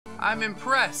I'm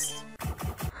impressed.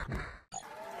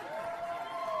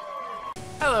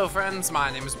 Hello friends,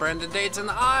 my name is Brandon Dayton,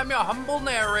 I'm your humble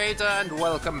narrator, and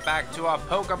welcome back to our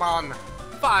Pokemon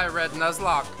Fire Red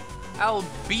Nuzlocke.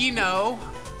 Albino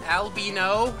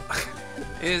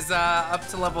is up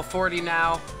to level 40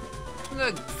 now. I'm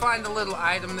gonna find a little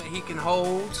item that he can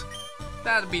hold.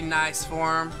 That'd be nice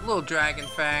for him. A little Dragon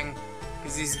Fang,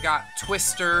 because he's got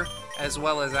Twister as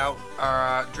well as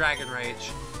Dragon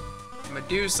Rage.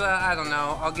 Medusa, I don't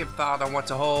know. I'll give thought on what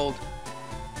to hold.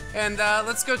 And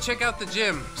let's go check out the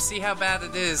gym, see how bad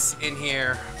it is in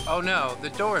here. Oh no, the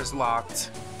door is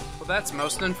locked. Well, that's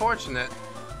most unfortunate.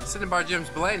 Cinnabar Jim's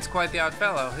Blaine's quite the odd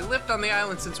fellow. He lived on the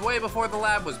island since way before the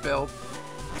lab was built.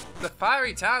 The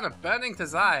fiery town of Burning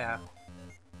Tazaya.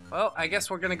 Well, I guess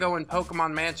we're gonna go in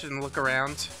Pokemon Mansion and look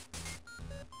around.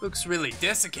 Looks really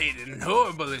desiccated and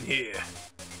horrible in here.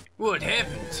 What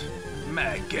happened?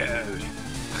 My god.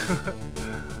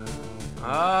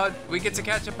 We get to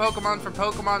catch a Pokemon for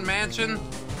Pokemon Mansion.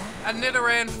 A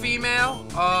Nidoran female.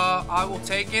 I will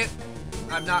take it.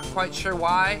 I'm not quite sure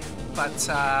why, but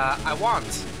I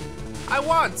want.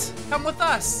 Come with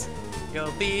us.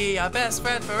 You'll be our best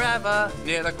friend forever,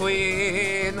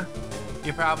 Nidoqueen.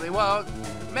 You probably won't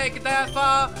make it that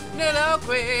far,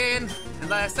 Nidoqueen,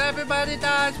 unless everybody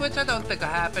dies, which I don't think will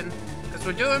happen, because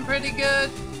we're doing pretty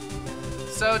good.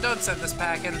 So don't send this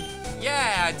packing.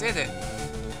 Yeah, I did it.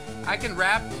 I can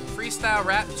freestyle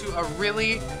rap to a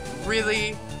really,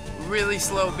 really, really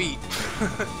slow beat.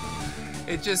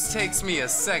 It just takes me a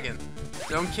second.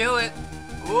 Don't kill it.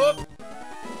 Whoop.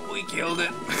 We killed it.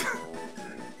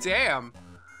 Damn.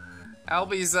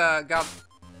 Albie's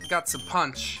got some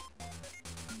punch.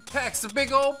 Packs a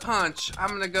big old punch. I'm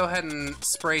gonna go ahead and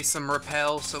spray some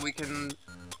repel so we can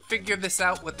figure this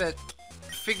out with it.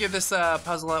 Figure this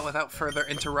puzzle out without further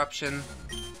interruption.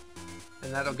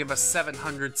 And that'll give us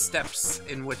 700 steps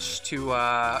in which to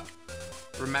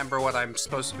remember what I'm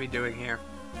supposed to be doing here.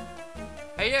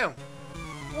 Hey you!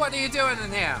 What are you doing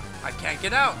in here? I can't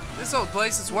get out. This old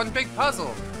place is one big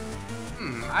puzzle.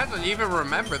 I don't even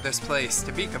remember this place,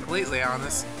 to be completely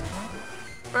honest.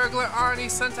 Burglar Arnie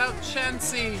sent out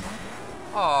Chansey.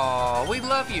 Aw, we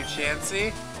love you,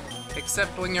 Chansey.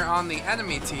 Except when you're on the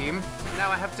enemy team.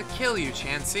 Now I have to kill you,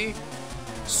 Chansey.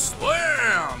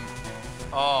 Slam!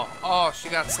 Oh, she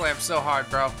got slammed so hard,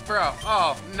 bro.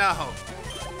 Oh, no.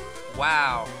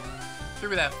 Wow.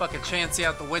 Threw that fucking Chansey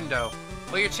out the window.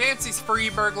 Well, your Chansey's free,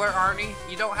 Burglar Arnie.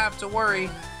 You don't have to worry.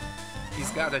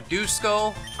 He's got a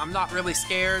Dewskull. I'm not really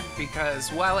scared because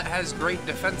while it has great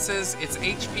defenses, its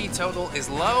HP total is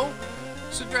low.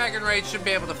 So Dragon Rage should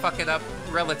be able to fuck it up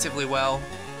relatively well.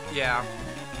 Yeah.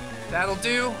 That'll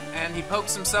do. And he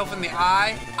pokes himself in the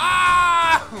eye.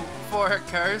 Ah! For a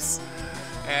curse.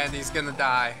 And he's gonna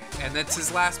die. And it's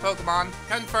his last Pokemon.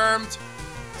 Confirmed.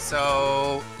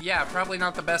 So yeah, probably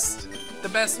not the best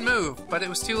move, but it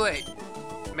was too late.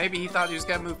 Maybe he thought he was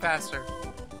gonna move faster.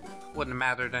 Wouldn't have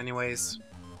mattered anyways.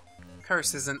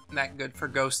 Curse isn't that good for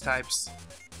ghost types.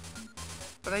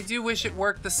 But I do wish it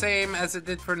worked the same as it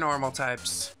did for normal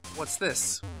types. What's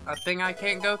this? A thing I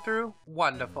can't go through?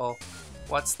 Wonderful.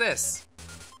 What's this?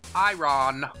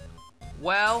 Iron.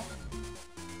 Well,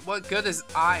 what good is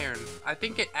iron? I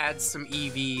think it adds some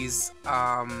EVs,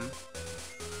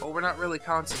 but we're not really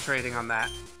concentrating on that.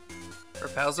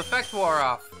 Repel's effect wore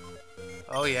off.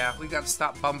 Oh yeah, we gotta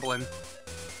stop bumbling.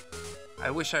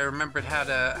 I wish I remembered how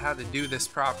to do this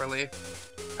properly.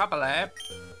 July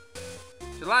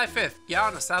 5th,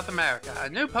 Guyana, South America. A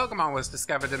new Pokemon was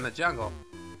discovered in the jungle.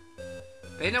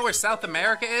 They know where South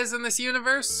America is in this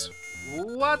universe?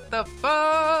 What the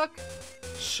fuck?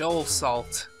 Shoal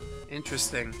salt.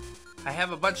 Interesting. I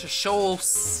have a bunch of shoal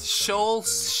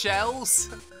shells,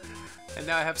 and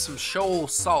now I have some shoal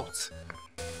salt.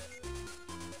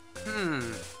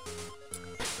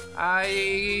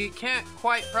 I can't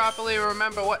quite properly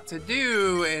remember what to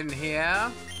do in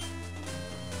here.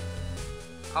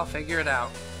 I'll figure it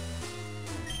out.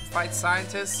 Fight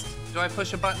scientist. Do I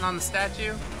push a button on the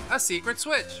statue? A secret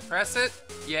switch. Press it.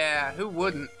 Yeah, who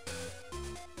wouldn't?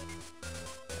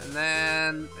 And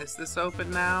then, is this open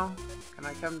now? Can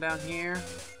I come down here?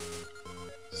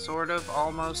 Sort of,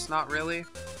 almost, not really.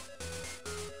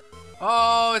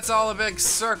 Oh, it's all a big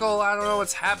circle. I don't know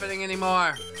what's happening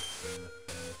anymore.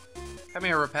 Come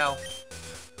here, Repel.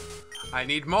 I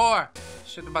need more.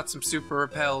 Should have bought some super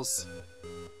repels.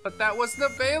 But that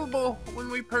wasn't available when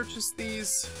we purchased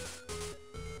these.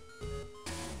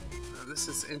 Oh, this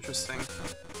is interesting.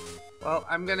 Well,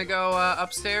 I'm gonna go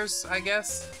upstairs, I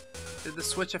guess. Did the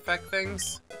switch affect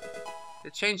things? Did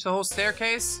it change the whole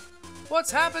staircase?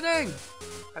 What's happening?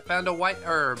 I found a white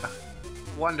herb.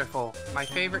 Wonderful. My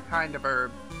favorite kind of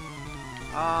herb.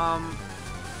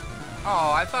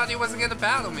 Oh, I thought he wasn't gonna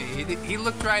battle me. He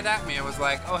looked right at me and was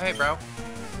like, oh, hey, bro.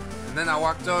 And then I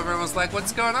walked over and was like,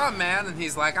 what's going on, man? And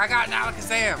he's like, I got an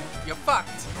Alakazam. You're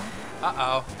fucked.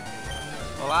 Uh-oh.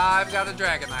 Well, I've got a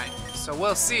Dragonite. So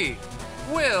we'll see.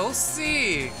 We'll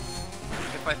see.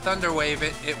 If I Thunder Wave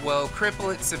it, it will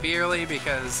cripple it severely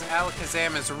because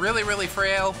Alakazam is really, really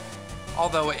frail.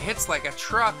 Although it hits like a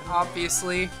truck,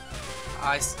 obviously.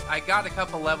 I got a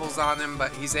couple levels on him,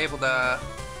 but he's able to...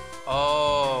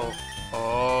 Oh.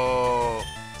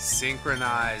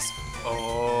 Synchronize.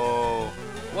 Oh.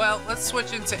 Well, let's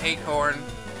switch into Acorn.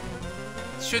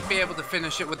 Should be able to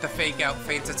finish it with the Fake Out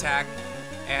Feint Attack.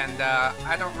 And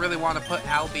I don't really want to put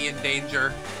Albie in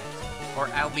danger. Or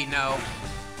Albino.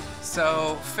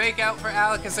 So, Fake Out for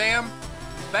Alakazam.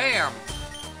 Bam!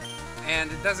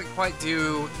 And it doesn't quite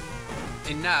do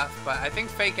enough, but I think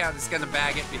Fake Out is going to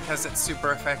bag it because it's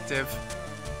super effective.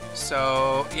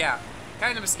 So, yeah.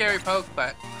 Kind of a scary poke,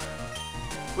 but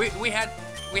we had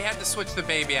to switch the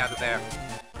baby out of there.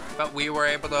 But we were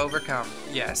able to overcome.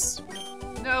 Yes.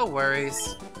 No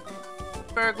worries.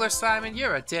 Burglar Simon,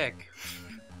 you're a dick.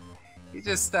 You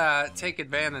just take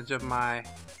advantage of my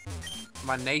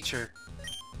nature.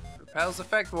 Repel's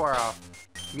effect wore off.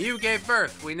 Mew gave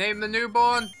birth. We named the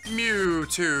newborn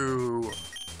Mewtwo.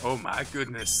 Oh my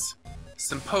goodness.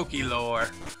 Some Poke lore.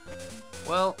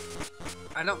 Well,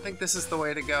 I don't think this is the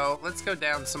way to go. Let's go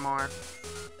down some more.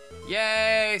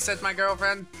 Yay, said my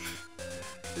girlfriend.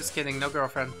 Just kidding, no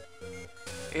girlfriend.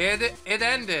 It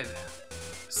ended.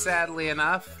 Sadly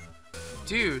enough.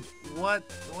 Dude, what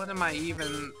am I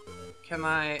even... Can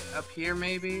I up here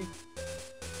maybe?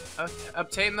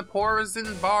 Obtain the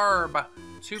Poison Barb.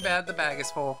 Too bad the bag is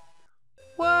full.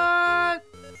 What?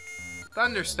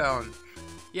 Thunderstone.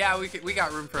 Yeah, we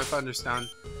got room for a Thunderstone.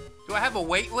 Do I have a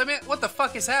weight limit? What the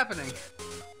fuck is happening?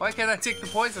 Why can't I take the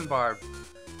Poison Barb?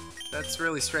 That's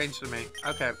really strange to me.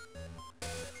 Okay.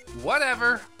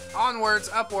 Whatever. Onwards,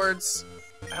 upwards.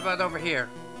 How about over here?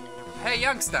 Hey,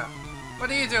 youngster. What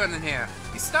are you doing in here?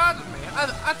 You startled me.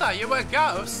 I thought you were a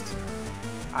ghost.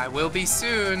 I will be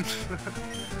soon.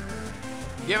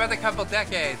 Give it a couple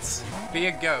decades. Be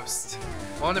a ghost.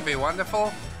 Won't it be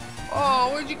wonderful?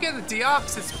 Oh, where'd you get the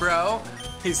Deoxys, bro?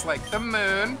 He's like, the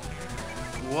moon.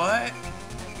 What?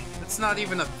 It's not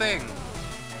even a thing.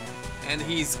 And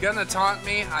he's gonna taunt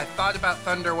me. I thought about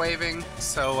Thunder Waving,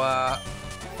 so,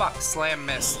 fuck, Slam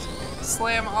missed.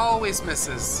 Slam always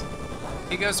misses.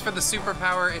 He goes for the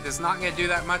superpower. It is not gonna do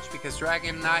that much because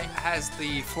Dragonite has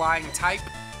the flying type.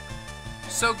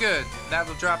 So good.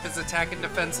 That'll drop his attack and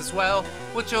defense as well,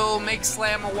 which will make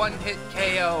Slam a one-hit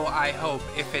KO, I hope,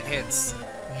 if it hits.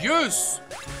 Yes!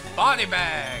 Body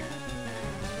Bag!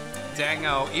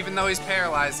 Dango, even though he's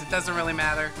paralyzed, it doesn't really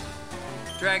matter.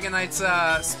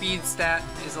 Dragonite's speed stat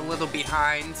is a little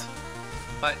behind,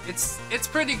 but it's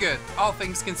pretty good, all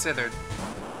things considered.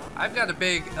 I've got a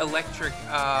big electric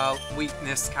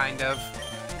weakness, kind of.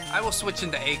 I will switch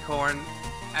into Acorn.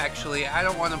 Actually, I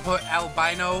don't want to put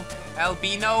Albino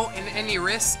in any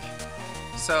risk.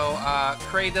 So,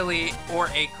 Cradily or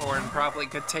Acorn probably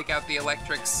could take out the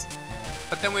electrics.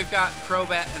 But then we've got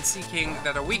Crobat and Seaking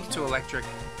that are weak to electric.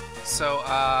 So,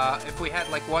 if we had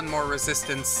like one more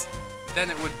resistance, then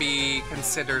it would be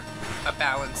considered a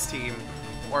balanced team,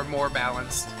 or more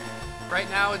balanced. Right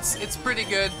now, it's pretty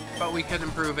good, but we could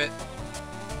improve it.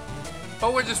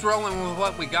 But we're just rolling with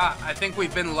what we got. I think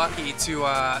we've been lucky to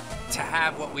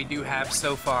have what we do have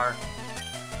so far.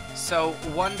 So,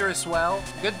 Wondrous Well.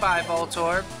 Goodbye,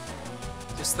 Voltorb.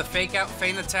 Just the Fake Out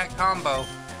Feint Attack combo.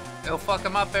 It'll fuck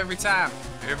him up every time.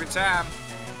 Every time.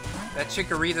 That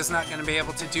Chikorita's not going to be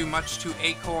able to do much to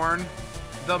Acorn,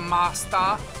 the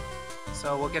master.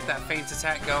 So we'll get that Feint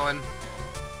Attack going.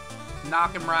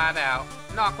 Knock him right out.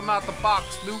 Knock him out the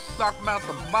box, Luke. Knock him out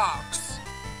the box.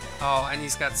 Oh, and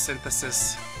he's got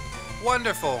Synthesis.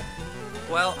 Wonderful.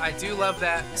 Well, I do love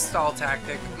that stall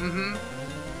tactic. Mm-hmm.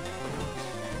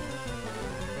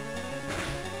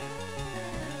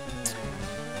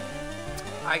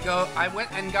 I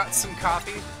went and got some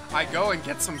coffee. I go and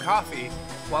get some coffee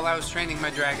while I was training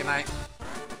my Dragonite.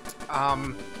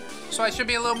 So I should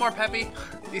be a little more peppy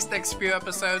these next few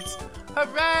episodes.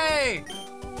 Hooray!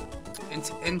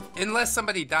 Unless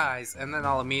somebody dies, and then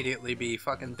I'll immediately be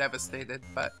fucking devastated,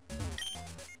 but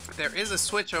there is a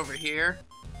switch over here.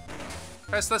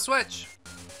 Press the switch!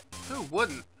 Who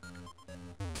wouldn't?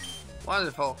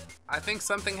 Wonderful. I think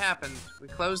something happened. We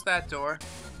closed that door.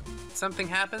 Something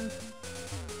happened?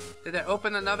 Did it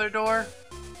open another door?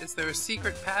 Is there a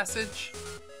secret passage?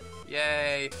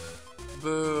 Yay.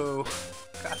 Boo.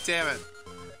 God damn it.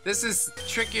 This is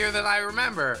trickier than I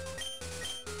remember.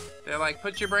 They're like,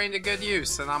 put your brain to good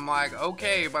use, and I'm like,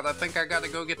 okay, but I think I gotta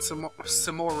go get some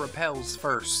more repels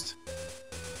first.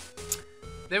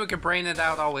 Then we can brain it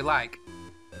out all we like.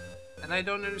 And I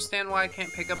don't understand why I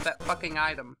can't pick up that fucking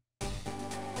item.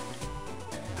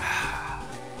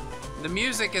 The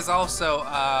music is also,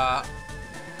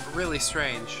 really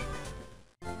strange.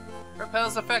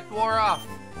 Repel's effect wore off.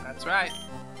 That's right.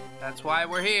 That's why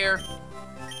we're here.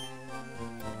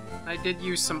 I did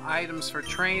use some items for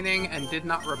training and did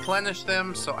not replenish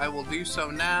them, so I will do so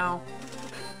now.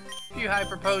 A few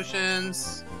hyper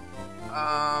potions.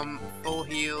 Full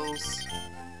heals.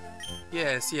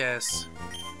 Yes, yes.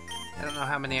 I don't know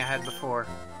how many I had before.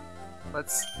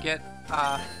 Let's get,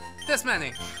 this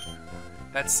many.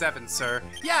 That's 7, sir.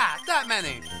 Yeah, that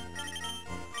many!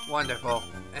 Wonderful.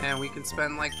 And we can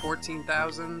spend like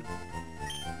 14,000.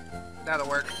 That'll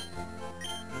work.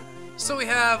 So we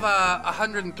have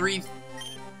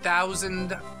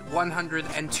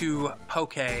 103,102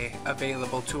 Poke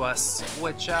available to us,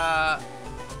 which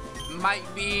might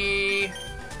be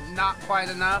not quite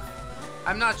enough.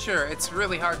 I'm not sure. It's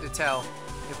really hard to tell.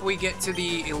 If we get to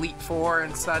the Elite Four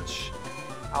and such,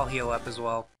 I'll heal up as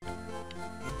well.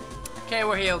 Okay,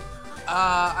 we're healed.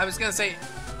 I was gonna say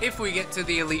if we get to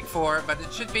the Elite Four, but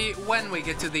it should be when we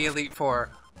get to the Elite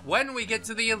Four. When we get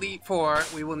to the Elite Four,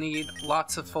 we will need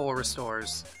lots of full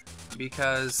restores,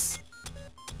 because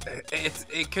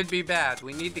it could be bad.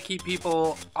 We need to keep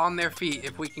people on their feet.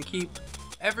 If we can keep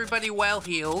everybody well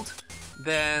healed,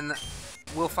 then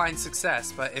we'll find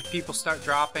success. But if people start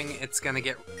dropping, it's gonna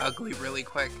get ugly really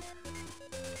quick.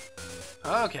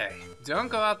 Okay, don't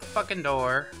go out the fucking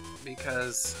door,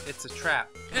 because it's a trap.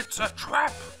 It's a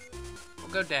trap! We'll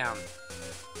go down,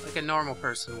 like a normal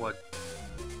person would.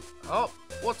 Oh,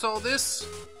 what's all this?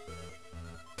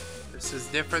 This is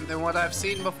different than what I've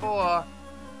seen before,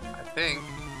 I think.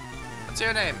 What's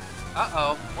your name?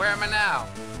 Uh-oh, where am I now?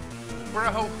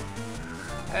 Bro,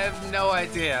 I have no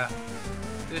idea.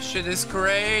 This shit is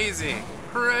crazy.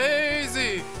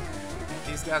 Crazy!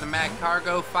 He's got a mad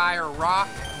cargo, fire, rock.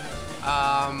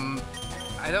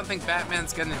 I don't think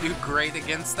Batman's gonna do great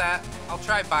against that. I'll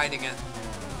try biting it.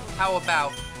 How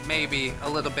about maybe a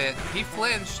little bit? He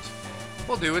flinched.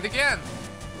 We'll do it again.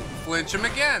 Flinch him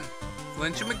again.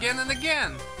 Flinch him again and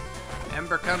again.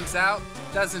 Ember comes out,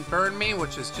 doesn't burn me,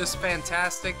 which is just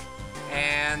fantastic.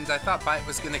 And I thought Bite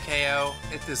was gonna KO.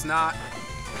 It does not.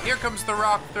 Here comes the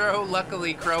rock throw.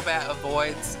 Luckily, Crobat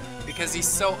avoids because he's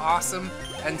so awesome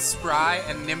and spry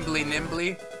and nimbly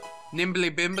bimbly.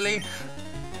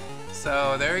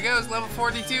 So there he goes, level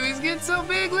 42. He's getting so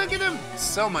big, look at him.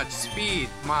 So much speed,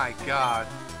 my god.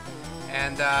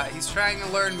 And he's trying to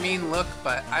learn Mean Look,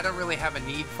 but I don't really have a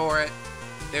need for it.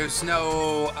 There's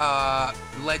no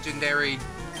legendary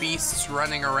beasts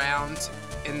running around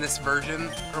in this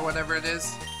version, or whatever it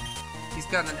is. He's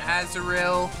got an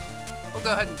Azurill. We'll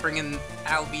go ahead and bring in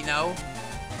Albino.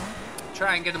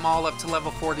 Try and get them all up to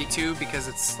level 42, because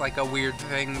it's like a weird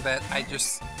thing that I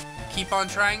just keep on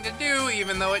trying to do,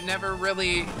 even though it never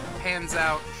really pans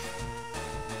out.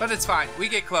 But it's fine. We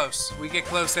get close. We get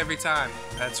close every time.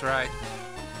 That's right.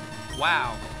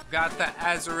 Wow. Got the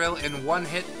Azurill in one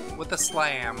hit with a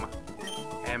slam.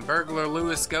 And Burglar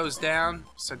Lewis goes down.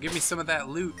 So give me some of that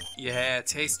loot. Yeah,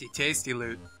 tasty, tasty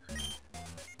loot.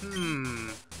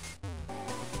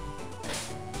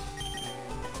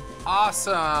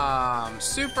 Awesome.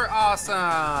 Super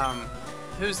awesome.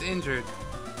 Who's injured?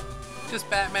 Just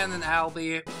Batman and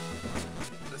Albie.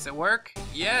 Does it work?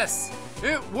 Yes!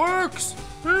 It works!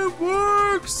 It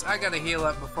works! I gotta heal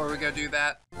up before we go do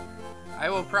that. I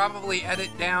will probably edit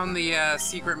down the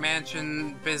Secret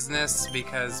Mansion business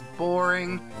because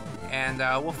boring, and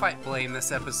we'll fight Blaine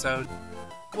this episode.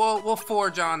 We'll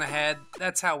forge on ahead.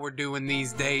 That's how we're doing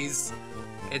these days.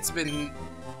 It's been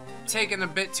taking a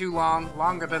bit too long,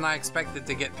 longer than I expected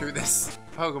to get through this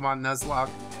Pokemon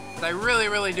Nuzlocke. But I really,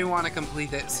 really do want to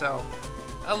complete it, so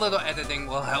a little editing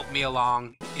will help me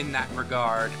along in that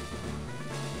regard.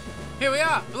 Here we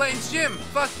are, Blaine's gym.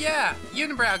 Fuck yeah.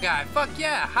 Unibrow guy. Fuck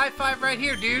yeah. High five right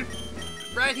here, dude.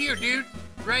 Right here, dude.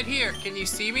 Right here. Can you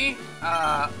see me?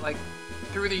 Like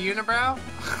through the unibrow?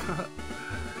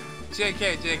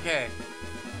 JK, JK.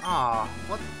 Aw,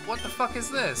 what the fuck is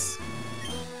this?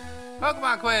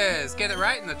 Pokemon quiz. Get it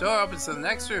right and the door opens to the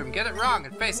next room. Get it wrong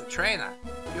and face a trainer.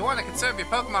 If you want to conserve your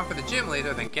Pokemon for the gym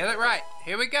leader, then get it right.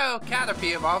 Here we go.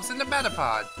 Caterpie evolves into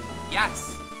Metapod.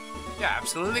 Yes. You're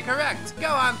absolutely correct. Go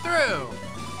on through.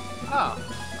 Oh,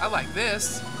 I like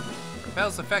this.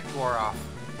 Repel's effect wore off.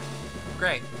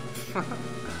 Great.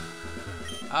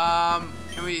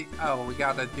 Can we... Oh, we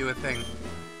gotta do a thing.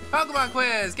 Pokemon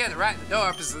quiz! Get it right, the door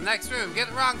opens to the next room. Get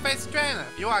it wrong, face the trainer.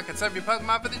 If you want, conserve your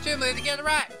Pokemon for the gym leader, get it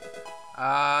right.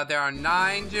 There are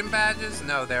 9 gym badges?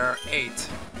 No, there are 8.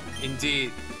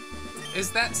 Indeed.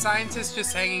 Is that scientist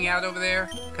just hanging out over there?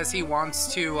 Because he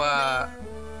wants to,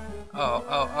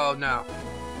 Oh, no.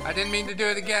 I didn't mean to do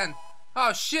it again.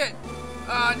 Oh, shit!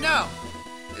 No!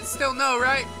 It's still no,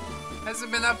 right?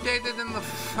 Hasn't been updated in the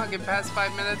fucking past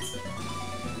 5 minutes?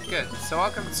 Good. So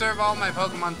I'll conserve all my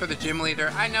Pokemon for the gym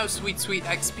leader. I know sweet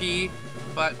XP,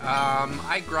 but,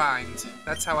 I grind.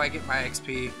 That's how I get my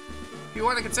XP. If you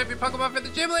want to conserve your Pokemon for the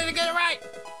gym leader, get it right!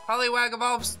 Poliwag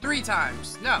evolves 3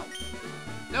 times. No.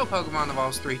 No Pokemon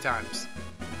evolves 3 times.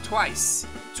 Twice.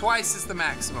 Twice is the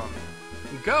maximum.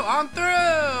 Go on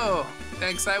through!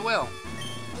 Thanks, I will.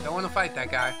 Don't want to fight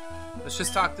that guy. Let's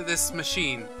just talk to this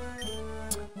machine.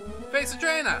 Face a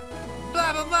trainer!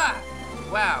 Blah, blah, blah!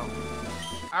 Wow.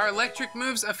 Are electric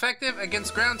moves effective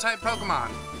against ground-type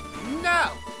Pokemon?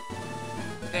 No!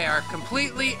 They are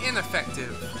completely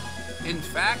ineffective. In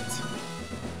fact...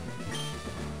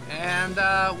 And,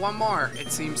 one more,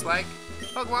 it seems like.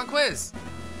 Pokemon quiz!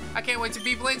 I can't wait to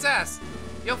beat Blaine's ass!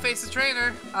 You'll face a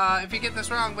trainer, if you get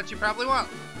this wrong, but you probably won't.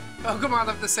 Pokemon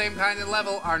of the same kind and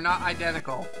level are not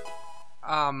identical.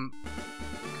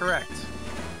 Correct.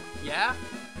 Yeah?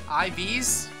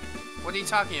 IVs? What are you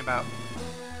talking about?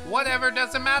 Whatever,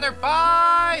 doesn't matter,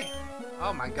 bye!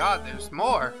 Oh my god, there's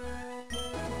more.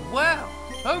 Well,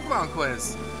 Pokemon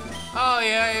quiz. Oh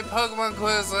yeah, Pokemon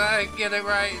quiz, I get it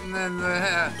right, and then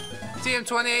the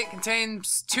TM28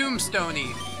 contains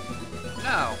Tombstoney.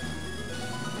 No.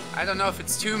 I don't know if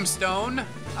it's Tombstone,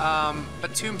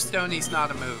 but Tombstoney's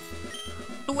not a move.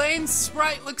 Blaine's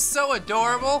sprite looks so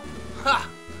adorable. Ha!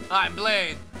 I'm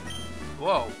Blaine.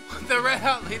 Whoa, the Red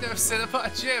Hot leader of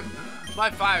Cinnabon Gym. My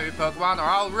fiery Pokemon are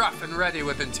all rough and ready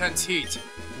with intense heat.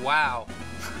 Wow.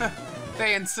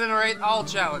 They incinerate all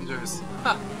challengers.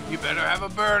 Ha! You better have a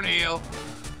burn heal.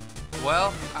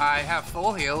 Well, I have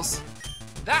full heals.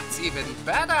 That's even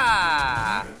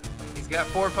better! He's got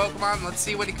 4 Pokemon. Let's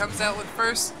see what he comes out with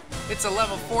first. It's a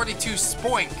level 42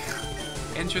 Spoink.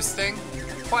 Interesting.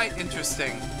 Quite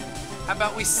interesting. How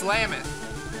about we slam it?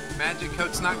 Magic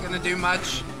Coat's not gonna do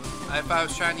much. If I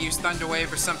was trying to use Thunder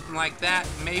Wave or something like that,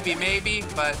 maybe,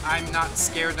 but I'm not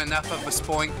scared enough of a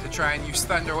Spoink to try and use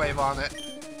Thunder Wave on it.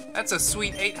 That's a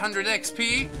sweet 800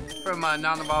 XP from a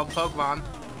non-evolved Pokemon.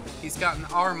 He's got an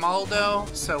Armaldo,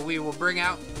 so we will bring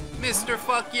out Mr.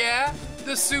 Fuck Yeah,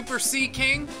 the Super Sea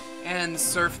King, and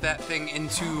surf that thing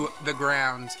into the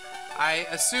ground. I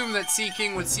assume that Sea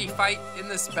King would see fight in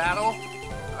this battle.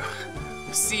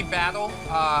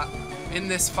 In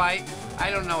this fight. I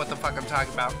don't know what the fuck I'm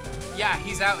talking about. Yeah,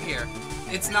 he's out here.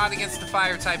 It's not against the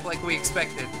fire type like we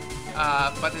expected,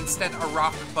 but instead a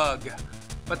rock bug.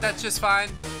 But that's just fine.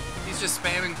 He's just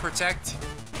spamming protect.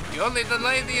 You only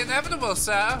delay the inevitable,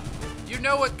 sir. You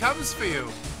know what comes for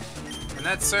you. And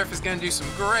that surf is gonna do some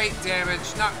great damage.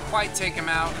 Not quite take him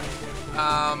out.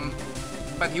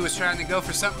 But he was trying to go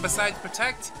for something besides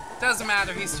protect. Doesn't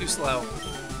matter, he's too slow.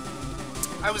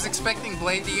 I was expecting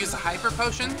Blaine to use a hyper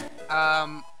potion.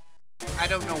 I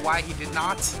don't know why he did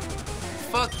not.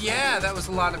 Fuck yeah, that was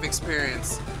a lot of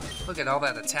experience. Look at all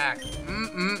that attack.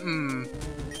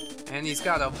 And he's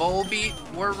got a Volbeat.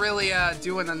 We're really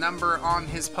doing a number on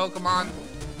his Pokemon.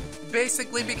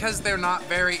 Basically because they're not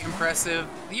very impressive.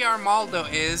 The Armaldo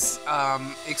is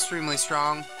extremely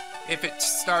strong if it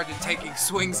started taking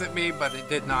swings at me, but it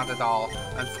did not at all,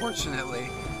 unfortunately.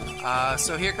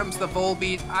 So here comes the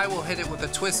Volbeat. I will hit it with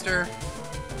a Twister.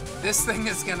 This thing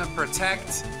is gonna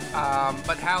protect,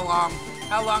 but how long?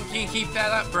 How long can you keep that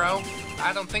up, bro?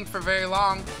 I don't think for very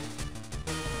long.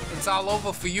 It's all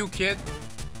over for you, kid.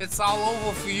 It's all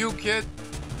over for you, kid.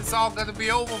 It's all gonna be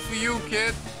over for you,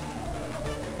 kid.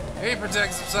 He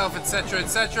protects himself, etc.,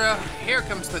 etc. Here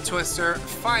comes the Twister.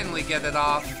 Finally get it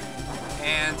off.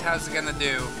 And how's it gonna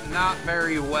do? Not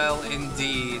very well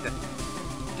indeed.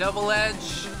 Double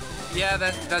Edge. Yeah,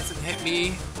 that doesn't hit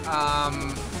me.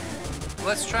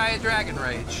 Let's try a Dragon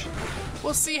Rage.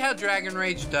 We'll see how Dragon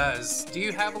Rage does. Do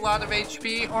you have a lot of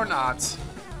HP or not?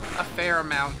 A fair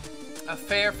amount. A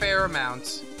fair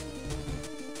amount.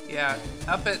 Yeah,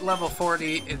 up at level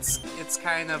 40, it's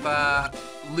kind of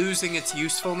losing its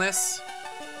usefulness.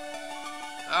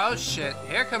 Oh shit,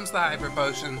 here comes the Hyper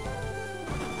Potion.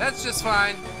 That's just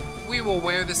fine. We will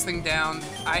wear this thing down.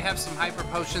 I have some Hyper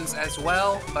Potions as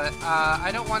well, but I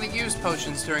don't want to use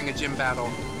potions during a gym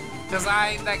battle. Because I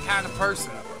ain't that kind of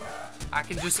person. I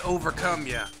can just overcome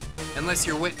you. Unless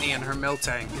you're Whitney and her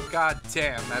Miltank. God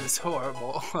damn, that is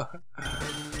horrible.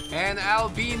 And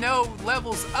Albino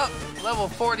levels up. Level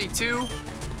 42.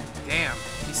 Damn,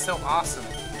 he's so awesome.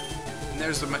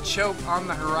 there's a Machoke on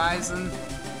the horizon.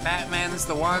 Batman is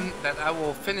the one that I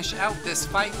will finish out this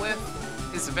fight with,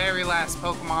 his very last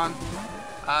Pokemon.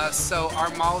 So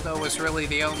Armaldo was really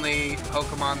the only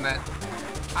Pokemon that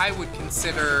I would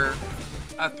consider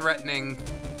a threatening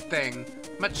thing.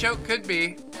 Machoke could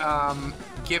be,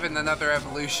 given another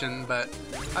evolution, but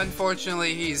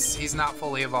unfortunately he's not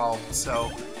fully evolved,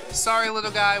 so sorry little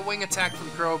guy, Wing Attack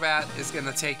from Crobat is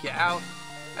gonna take you out.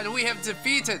 And we have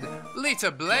defeated Lita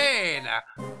Blaine!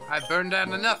 I burned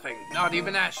down to nothing, not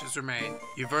even ashes remain.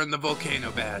 You've earned the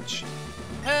Volcano badge.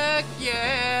 Heck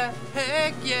yeah!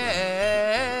 Heck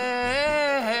yeah!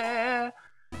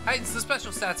 Heightens the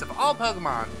special stats of all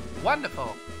Pokemon.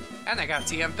 Wonderful. And I got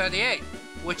TM38,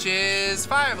 which is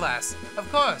Fire Blast. Of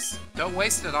course, don't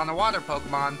waste it on a water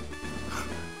Pokemon.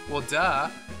 Well, duh.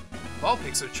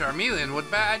 Vulpix or Charmeleon would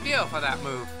be ideal for that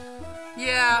move.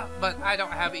 Yeah, but I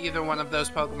don't have either one of those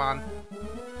Pokemon.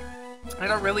 I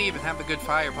don't really even have a good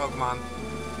fire Pokemon.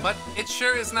 But it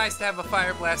sure is nice to have a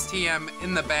Fire Blast TM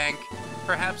in the bank.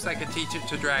 Perhaps I could teach it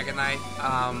to Dragonite.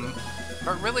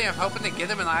 But really I'm hoping to get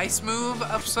him an ice move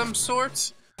of some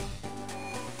sort.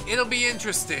 It'll be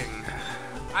interesting.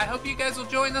 I hope you guys will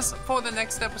join us for the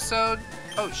next episode.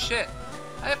 Oh shit.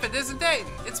 If it isn't Dayton,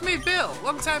 it's me, Bill.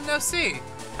 Long time no see.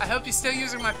 I hope you're still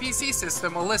using my PC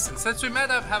system. Well, listen, since we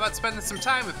met up, how about spending some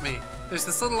time with me? There's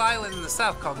this little island in the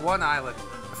south called One Island.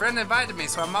 A friend invited me,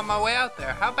 so I'm on my way out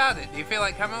there. How about it? Do you feel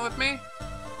like coming with me?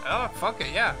 Oh, fuck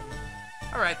it, yeah.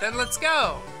 Alright then, let's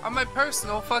go. On my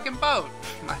personal fucking boat.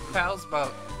 My pal's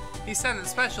boat. He sent it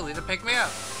specially to pick me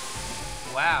up.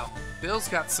 Wow, Bill's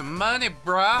got some money,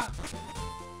 bruh.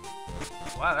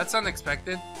 Wow, that's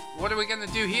unexpected. What are we gonna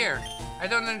do here? I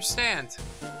don't understand.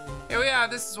 Here we are,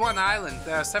 this is One Island.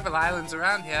 There are several islands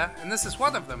around here, and this is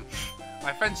one of them.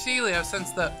 My friend Celio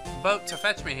sends the boat to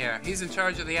fetch me here. He's in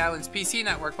charge of the island's PC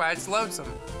network while it's lonesome.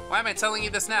 Why am I telling you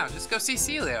this now? Just go see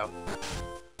Celio.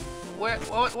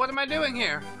 What am I doing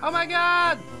here? Oh my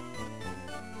god!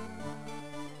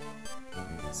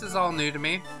 This is all new to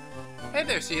me. Hey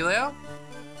there, Celio.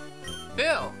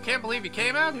 Bill, can't believe you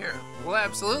came out here. Well,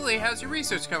 absolutely. How's your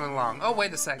research coming along? Oh,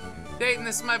 wait a sec. Dayton,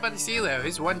 this is my buddy Celio.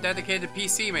 He's one dedicated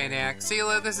PC maniac.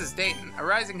 Celio, this is Dayton, a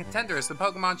rising contender as the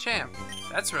Pokemon champ.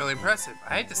 That's really impressive.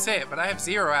 I hate to say it, but I have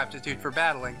zero aptitude for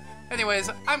battling. Anyways,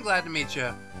 I'm glad to meet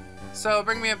you. So,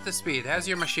 bring me up to speed. How's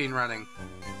your machine running?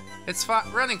 It's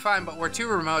running fine, but we're too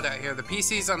remote out here. The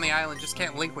PCs on the island just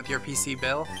can't link with your PC,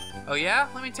 Bill. Oh yeah?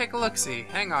 Let me take a look-see.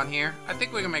 Hang on here. I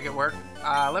think we can make it work.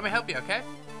 Let me help you, okay?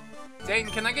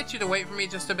 Dayton, can I get you to wait for me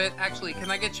just a bit? Actually,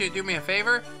 can I get you to do me a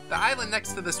favor? The island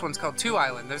next to this one's called Two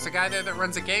Island. There's a guy there that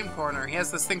runs a game corner. He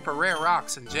has this thing for rare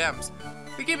rocks and gems.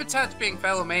 We keep in touch being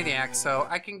fellow maniacs, so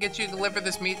I can get you to deliver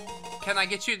this Can I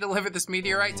get you to deliver this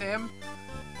meteorite to him?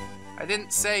 I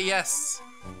didn't say yes.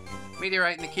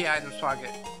 Meteorite in the key items pocket.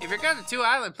 If you're going to Two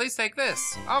Island, please take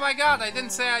this. Oh my god, I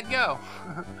didn't say I'd go.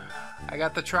 I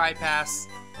got the tri-pass.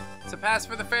 It's a pass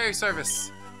for the ferry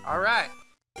service. Alright.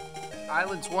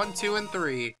 Islands 1, 2, and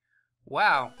 3.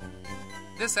 Wow.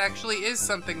 This actually is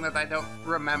something that I don't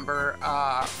remember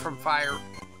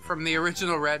from the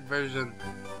original Red version.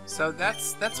 So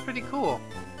that's pretty cool.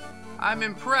 I'm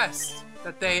impressed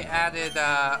that they added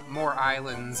more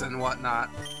islands and whatnot.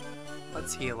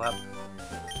 Let's heal up.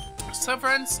 So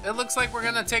friends, it looks like we're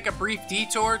gonna take a brief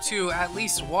detour to at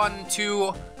least 1,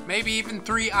 2, maybe even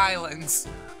 3 islands.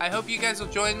 I hope you guys will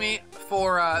join me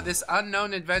for this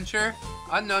unknown adventure,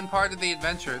 unknown part of the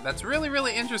adventure. That's really,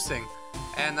 really interesting.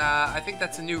 And I think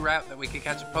that's a new route that we could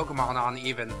catch a Pokemon on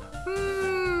even.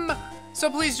 So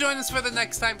please join us for the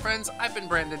next time, friends. I've been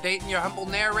Brandon Dayton, your humble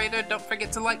narrator. Don't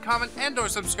forget to like, comment, and or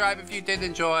subscribe if you did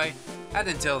enjoy. And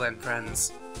until then,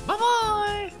 friends,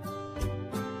 bye-bye!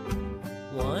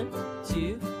 1,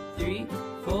 2, 3,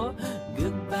 4.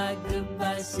 Goodbye,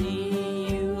 goodbye, see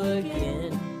you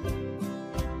again.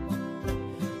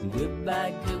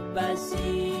 Goodbye, goodbye,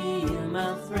 see you,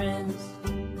 my friends.